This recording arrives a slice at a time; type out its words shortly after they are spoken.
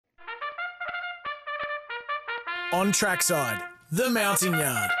On Trackside, the Mounting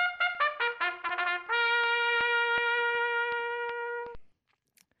Yard.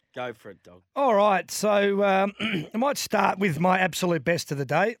 Go for it, dog. All right, so I might start with my absolute best of the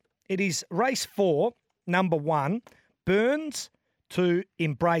day. It is race 4, number 1, Burns to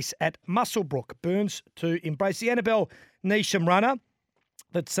Embrace at Muswellbrook. Burns to Embrace, the Annabelle Neesham runner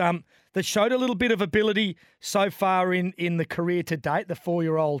that showed a little bit of ability so far in the career to date, the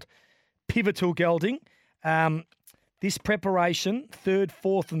 4-year-old pivotal gelding. This preparation, 3rd,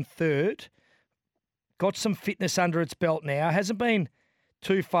 4th and 3rd, got some fitness under its belt now. Hasn't been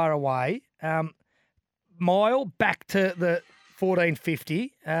too far away. Mile back to the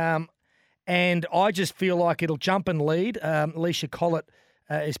 1450. And I just feel like it'll jump and lead. Alicia Collett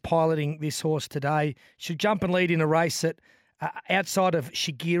is piloting this horse today. Should jump and lead in a race that outside of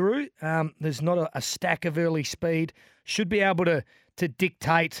Shigeru, there's not a stack of early speed. Should be able to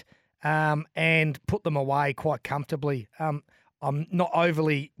dictate and put them away quite comfortably. I'm not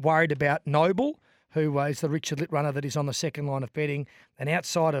overly worried about Noble, who is the Richard Litt runner that is on the second line of betting. And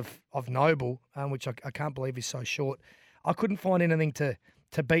outside of Noble, which I can't believe is so short, I couldn't find anything to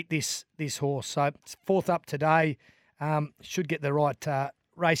beat this horse. So it's 4th up today. Should get the right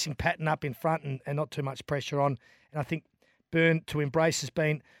racing pattern up in front and not too much pressure on. And I think Burn to Embrace has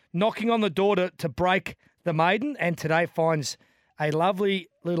been knocking on the door to break the maiden, and today finds a lovely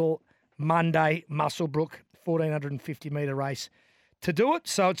little Monday Muswellbrook 1,450-metre race to do it.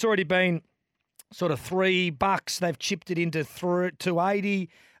 So it's already been sort of $3. They've chipped it into $2.80.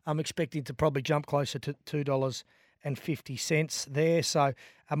 I'm expecting to probably jump closer to $2.50 there. So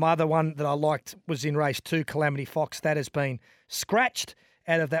my other one that I liked was in race 2, Calamity Fox. That has been scratched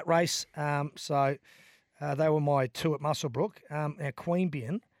out of that race. So they were my 2 at Muswellbrook. Now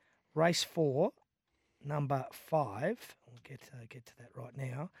Queanbeyan, race 4, number 5. I'll get to that right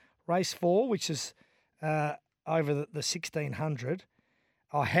now. Race 4, which is over the 1,600.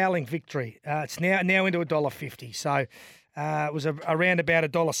 Oh, Howling Victory. It's now into $1.50. So it was around about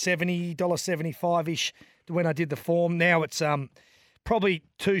 $1.70, $1.75-ish when I did the form. Now it's probably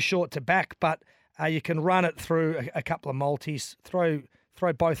too short to back, but you can run it through a couple of multis, throw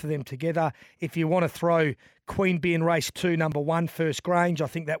both of them together. If you want to throw Queanbeyan race 2, number 1, First Grange, I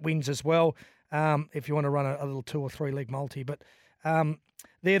think that wins as well. If you want to run a little 2 or 3 leg multi. But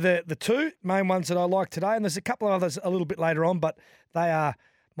they're the 2 main ones that I like today. And there's a couple of others a little bit later on, but they are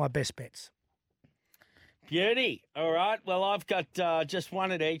my best bets. Beauty. All right. Well, I've got just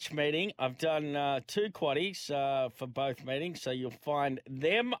one at each meeting. I've done 2 quaddies for both meetings, so you'll find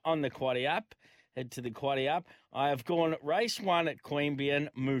them on the Quaddie app. Head to the Quaddie app. I have gone race 1 at Queanbeyan,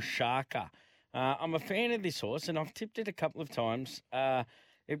 Mushaka. I'm a fan of this horse, and I've tipped it a couple of times.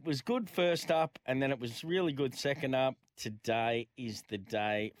 It was good first up, and then it was really good second up. Today is the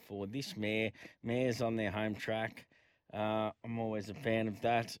day for this mare. Mares on their home track. I'm always a fan of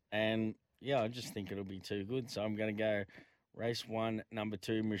that, and yeah, I just think it'll be too good. So I'm going to go race 1, number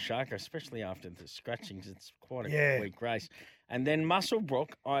 2, Mushaka, especially after the scratchings. It's quite a weak race. And then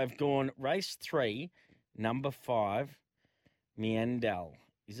Muswellbrook, I've gone race 3, number 5, Meandal.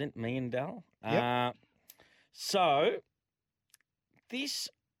 Is it Meandal? Yep. So this,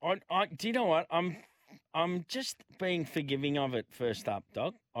 do you know what? I'm just being forgiving of it first up,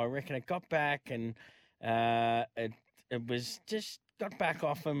 Doc. I reckon it got back and it was just got back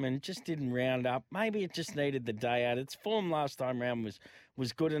off him and just didn't round up. Maybe it just needed the day out. Its form last time round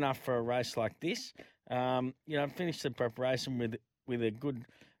was good enough for a race like this. Finished the preparation with a good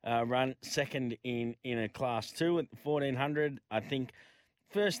run, second in a class 2 at 1,400. I think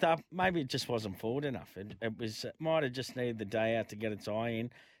first up, maybe it just wasn't forward enough. It might have just needed the day out to get its eye in.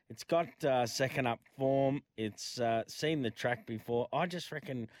 It's got second up form. It's seen the track before. I just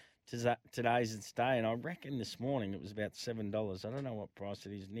reckon today's its day, and I reckon this morning it was about $7. I don't know what price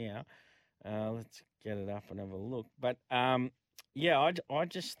it is now. Let's get it up and have a look. But I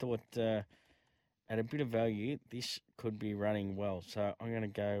just thought at a bit of value, this could be running well. So I'm going to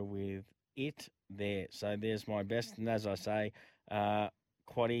go with it there. So there's my best, and as I say,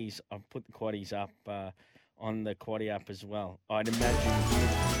 quaddies. I've put the quaddies up on the Quaddie app as well. I'd imagine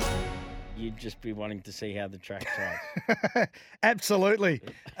you'd just be wanting to see how the track runs. Absolutely.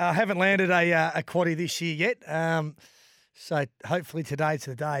 I haven't landed a quaddie this year yet, so hopefully today's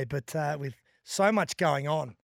the day. But with so much going on